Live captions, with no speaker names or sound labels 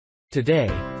Today,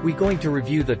 we're going to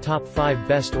review the top 5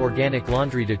 best organic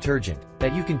laundry detergent,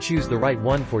 that you can choose the right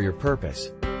one for your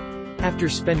purpose. After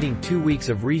spending 2 weeks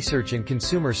of research and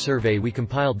consumer survey, we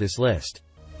compiled this list.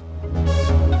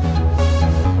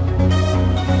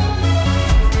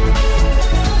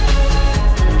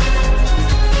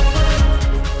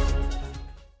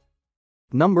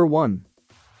 Number 1.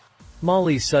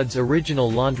 Molly Suds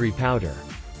Original Laundry Powder.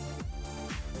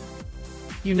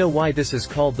 You know why this is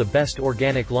called the best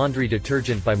organic laundry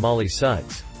detergent by Molly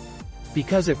Suds?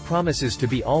 Because it promises to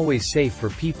be always safe for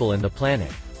people and the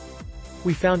planet.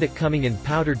 We found it coming in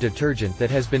powdered detergent that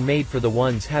has been made for the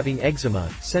ones having eczema,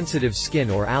 sensitive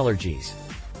skin or allergies.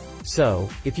 So,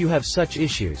 if you have such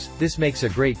issues, this makes a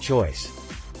great choice.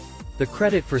 The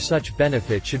credit for such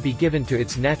benefit should be given to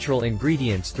its natural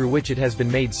ingredients through which it has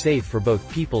been made safe for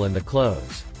both people and the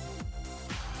clothes.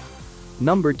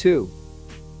 Number 2.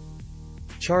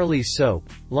 Charlie's Soap,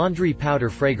 Laundry Powder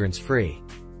Fragrance-Free.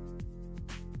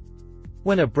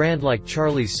 When a brand like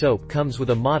Charlie's Soap comes with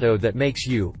a motto that makes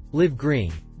you live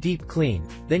green, deep clean,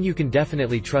 then you can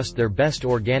definitely trust their best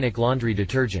organic laundry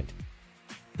detergent.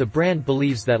 The brand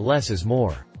believes that less is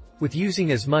more. With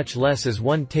using as much less as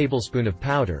 1 tablespoon of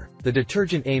powder, the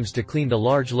detergent aims to clean the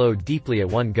large load deeply at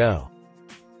one go.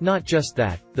 Not just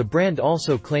that, the brand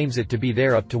also claims it to be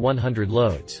there up to 100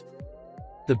 loads.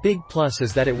 The big plus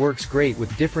is that it works great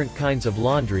with different kinds of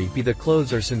laundry, be the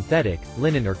clothes are synthetic,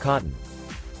 linen or cotton.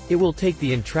 It will take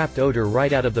the entrapped odor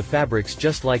right out of the fabrics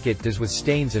just like it does with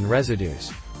stains and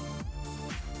residues.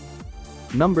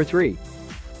 Number 3.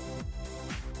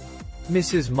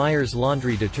 Mrs. Meyer's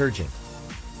Laundry Detergent.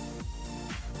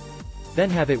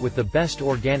 Then have it with the best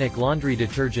organic laundry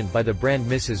detergent by the brand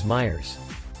Mrs. Meyer's.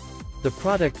 The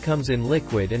product comes in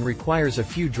liquid and requires a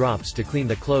few drops to clean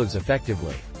the clothes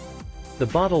effectively. The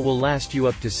bottle will last you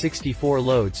up to 64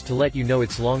 loads to let you know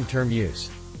its long-term use.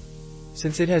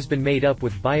 Since it has been made up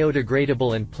with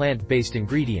biodegradable and plant-based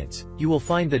ingredients, you will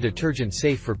find the detergent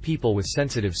safe for people with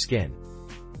sensitive skin.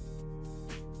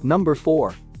 Number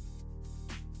 4.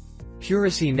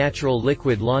 Puracy Natural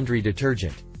Liquid Laundry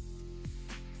Detergent.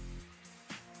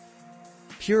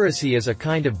 Puracy is a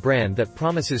kind of brand that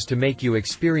promises to make you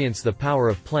experience the power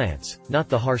of plants, not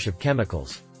the harsh of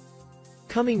chemicals.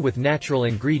 Coming with natural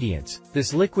ingredients,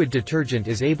 this liquid detergent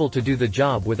is able to do the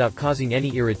job without causing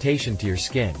any irritation to your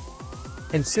skin.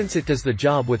 And since it does the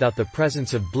job without the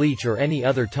presence of bleach or any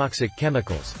other toxic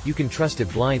chemicals, you can trust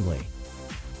it blindly.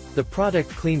 The product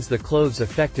cleans the clothes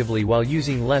effectively while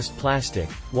using less plastic,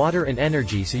 water and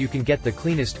energy, so you can get the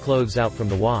cleanest clothes out from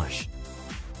the wash.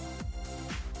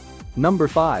 Number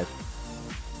 5.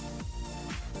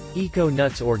 Eco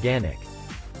Nuts Organic.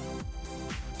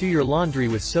 Do your laundry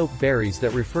with soap berries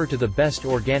that refer to the best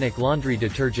organic laundry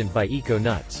detergent by Eco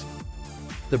Nuts.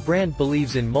 The brand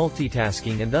believes in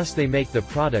multitasking, and thus they make the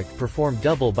product perform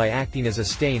double by acting as a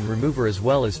stain remover as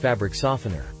well as fabric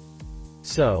softener.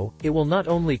 So, it will not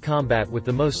only combat with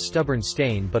the most stubborn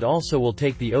stain but also will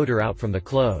take the odor out from the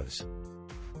clothes.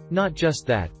 Not just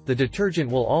that, the detergent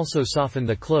will also soften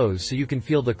the clothes so you can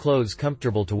feel the clothes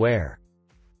comfortable to wear.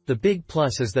 The big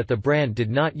plus is that the brand did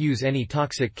not use any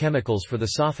toxic chemicals for the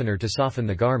softener to soften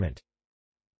the garment.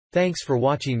 Thanks for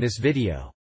watching this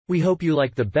video. We hope you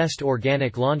like the best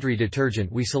organic laundry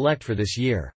detergent we select for this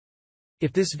year.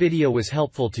 If this video was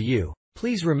helpful to you,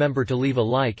 please remember to leave a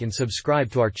like and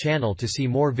subscribe to our channel to see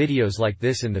more videos like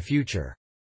this in the future.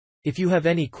 If you have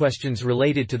any questions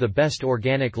related to the best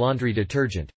organic laundry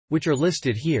detergent, which are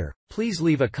listed here, please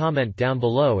leave a comment down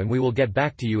below and we will get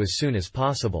back to you as soon as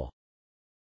possible.